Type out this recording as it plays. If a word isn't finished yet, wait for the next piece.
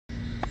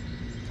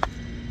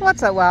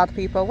What's up, wild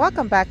people?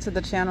 Welcome back to the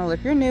channel.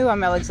 If you're new,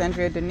 I'm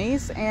Alexandria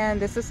Denise, and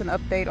this is an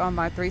update on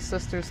my three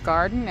sisters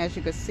garden. As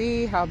you can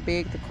see how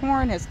big the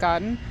corn has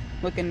gotten,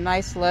 looking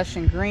nice, lush,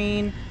 and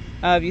green.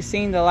 If you've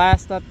seen the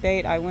last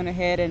update, I went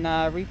ahead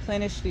and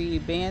replenished the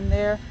bin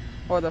there,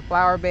 or the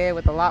flower bed,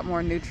 with a lot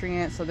more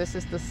nutrients. So this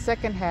is the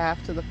second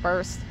half to the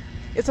first.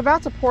 It's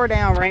about to pour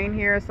down rain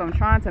here, so I'm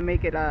trying to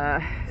make it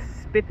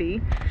spiffy,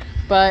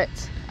 but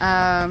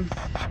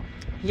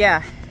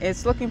yeah,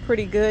 it's looking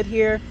pretty good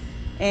here.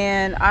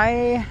 And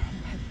I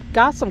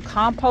got some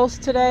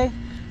compost today.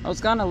 I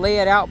was gonna lay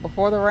it out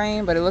before the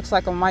rain, but it looks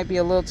like I might be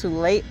a little too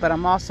late. But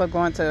I'm also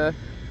going to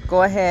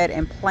go ahead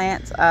and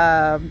plant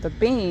the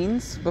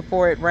beans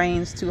before it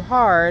rains too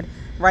hard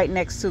right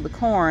next to the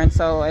corn,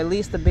 so at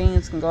least the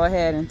beans can go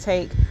ahead and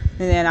take,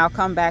 and then I'll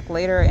come back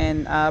later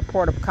and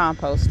pour the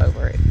compost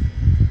over it.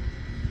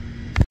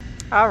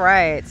 All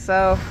right,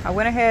 so I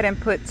went ahead and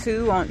put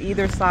 2 on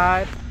either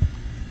side,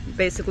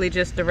 basically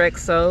just direct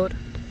sowed.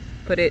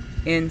 Put it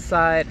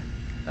inside,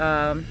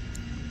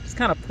 just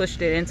kind of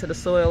pushed it into the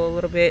soil a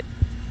little bit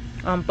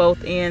on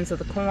both ends of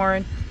the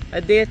corn.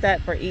 I did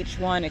that for each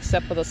one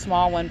except for the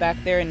small one back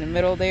there in the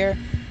middle there.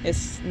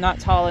 It's not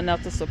tall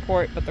enough to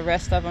support, but the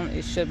rest of them,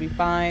 it should be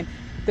fine.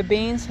 The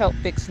beans help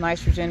fix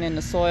nitrogen in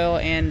the soil,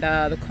 and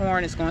the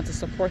corn is going to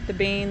support the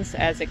beans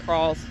as it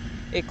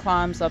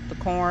climbs up the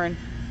corn.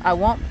 I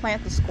won't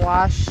plant the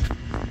squash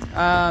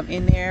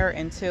in there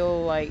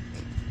until like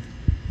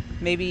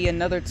maybe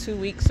another 2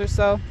 weeks or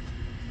so.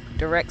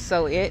 Direct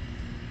sow it.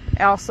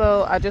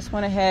 Also, I just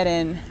went ahead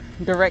and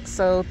direct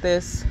sowed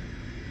this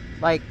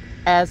like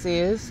as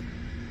is.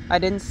 I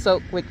didn't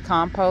soak with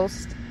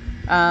compost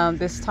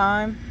this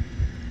time.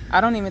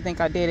 I don't even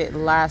think I did it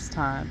last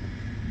time.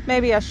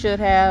 Maybe I should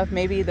have.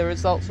 Maybe the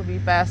results will be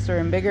faster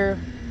and bigger,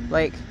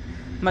 like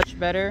much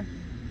better,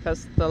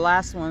 because the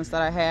last ones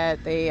that I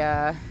had, they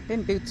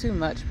didn't do too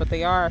much, but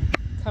they are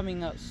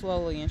coming up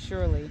slowly and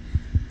surely.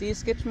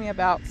 These get me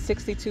about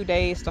 62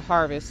 days to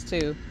harvest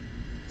too.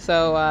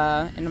 So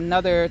in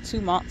another 2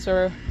 months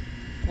or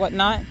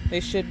whatnot, they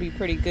should be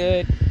pretty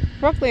good.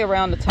 Roughly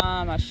around the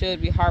time I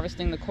should be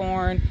harvesting the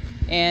corn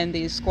and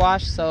the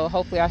squash. So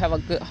hopefully I have a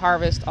good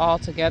harvest all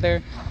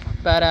together.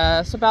 But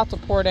it's about to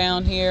pour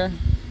down here.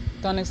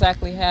 Don't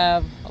exactly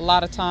have a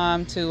lot of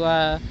time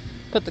to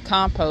put the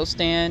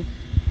compost in,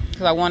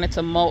 because I wanted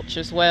to mulch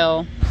as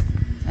well.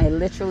 I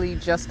literally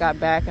just got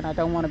back and I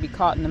don't want to be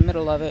caught in the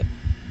middle of it.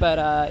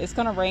 But it's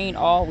gonna rain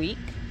all week,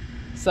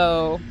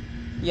 so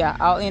yeah,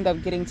 I'll end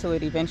up getting to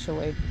it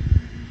eventually.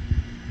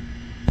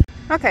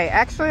 Okay,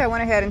 actually I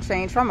went ahead and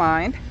changed my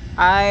mind.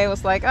 I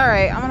was like, all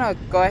right, I'm gonna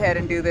go ahead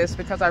and do this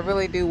because I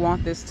really do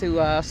want this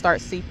to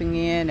start seeping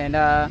in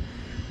and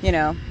you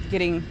know,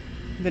 getting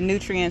the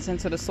nutrients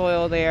into the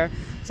soil there.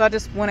 So I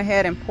just went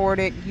ahead and poured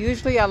it.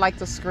 Usually I like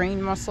to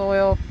screen my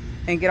soil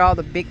and get all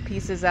the big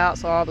pieces out,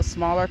 so all the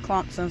smaller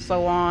clumps and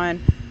so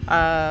on,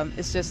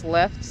 it's just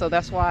left. So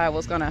that's why I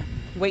was gonna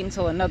wait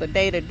until another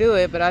day to do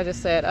it, but I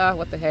just said,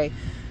 what the hey.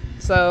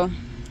 So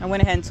I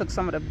went ahead and took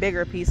some of the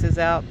bigger pieces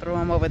out, threw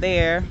them over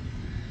there,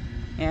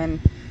 and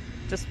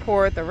just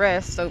poured the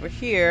rest over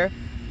here.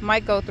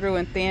 Might go through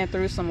and thin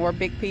through some more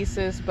big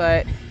pieces,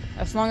 but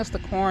as long as the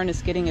corn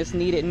is getting its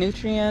needed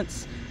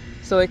nutrients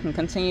so it can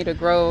continue to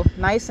grow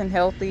nice and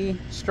healthy,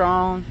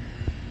 strong,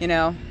 you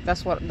know,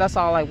 that's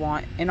all I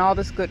want. And all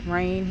this good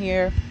rain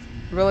here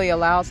really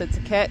allows it to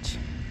catch.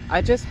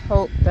 I just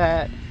hope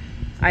that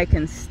I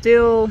can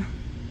still,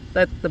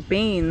 that the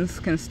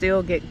beans can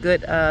still get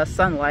good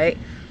sunlight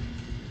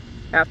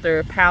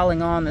after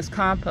piling on this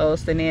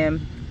compost and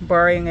then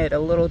burying it a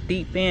little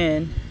deep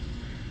in.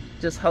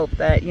 Just hope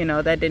that, you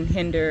know, that didn't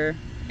hinder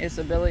its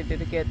ability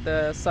to get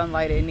the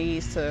sunlight it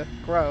needs to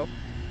grow,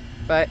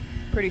 but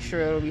pretty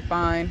sure it'll be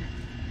fine.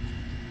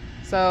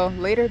 So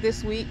later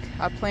this week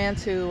I plan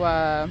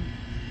to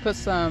put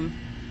some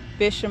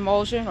fish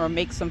emulsion or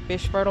make some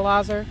fish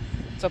fertilizer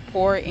to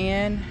pour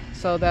in,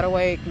 so that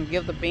way it can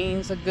give the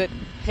beans a good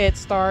head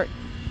start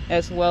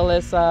as well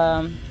as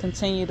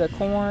continue the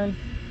corn.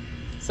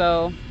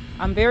 So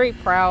I'm very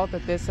proud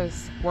that this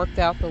has worked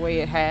out the way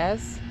it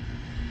has.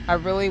 I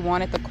really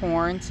wanted the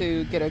corn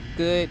to get a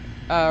good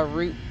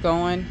root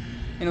going,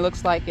 and it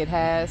looks like it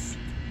has,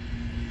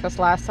 because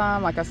last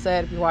time, like I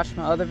said, if you watched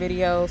my other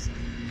videos,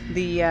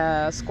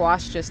 the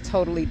squash just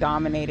totally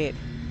dominated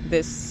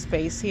this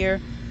space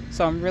here.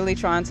 So I'm really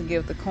trying to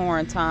give the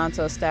corn time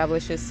to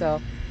establish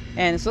itself,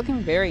 and it's looking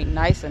very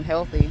nice and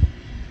healthy.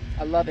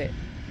 I love it.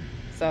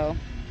 So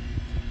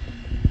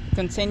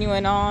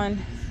continuing on,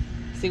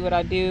 see what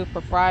I do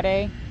for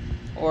Friday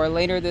or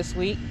later this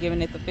week,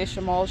 giving it the fish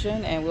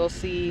emulsion, and we'll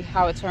see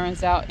how it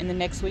turns out in the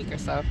next week or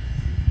so.